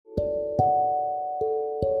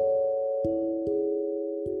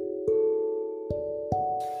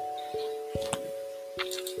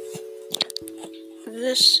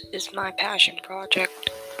This is my passion project.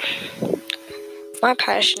 My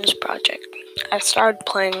passions project. I started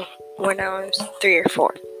playing when I was 3 or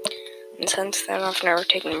 4, and since then I've never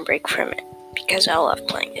taken a break from it because I love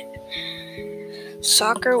playing it.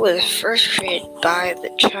 Soccer was first created by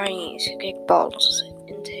the Chinese who kicked balls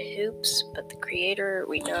into hoops, but the creator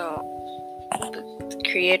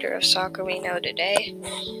of soccer we know today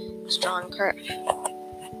is Johan Cruyff.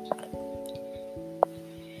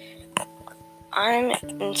 I'm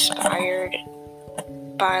inspired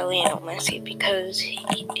by Lionel Messi because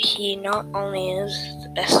he not only is the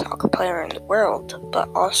best soccer player in the world, but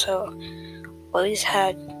also always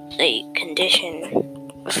had a condition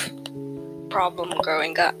problem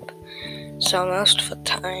growing up. So most of the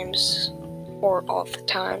times, or all the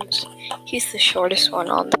times, he's the shortest one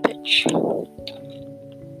on the pitch.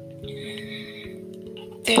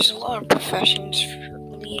 There's a lot of professions for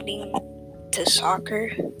leading to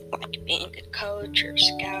soccer, like being a coach or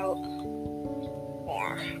scout,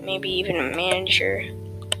 or maybe even a manager.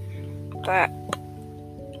 But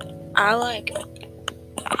I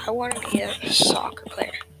want to be a soccer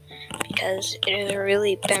player because it is a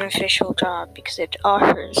really beneficial job because it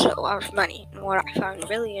offers a lot of money. And what I found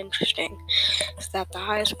really interesting is that the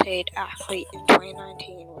highest paid athlete in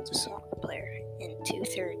 2019 was a soccer player, and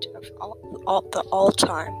 2/3 of the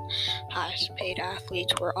all-time highest paid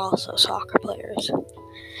athletes were also soccer players.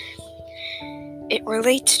 It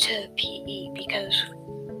relates to PE because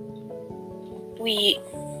we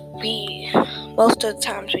most of the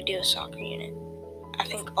times we do a soccer unit. I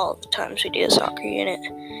think all the times we do a soccer unit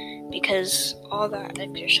because all that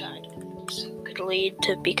exercise could lead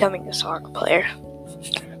to becoming a soccer player.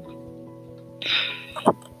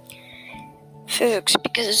 Physics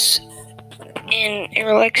and it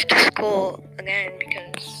relates to school again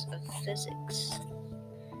because of physics.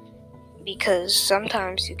 Because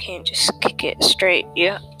sometimes you can't just kick it straight.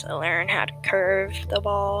 You have to learn how to curve the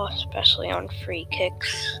ball, especially on free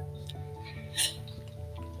kicks.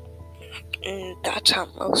 And that's how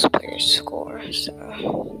most players score. So,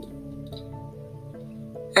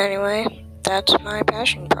 anyway, that's my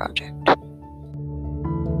passion project.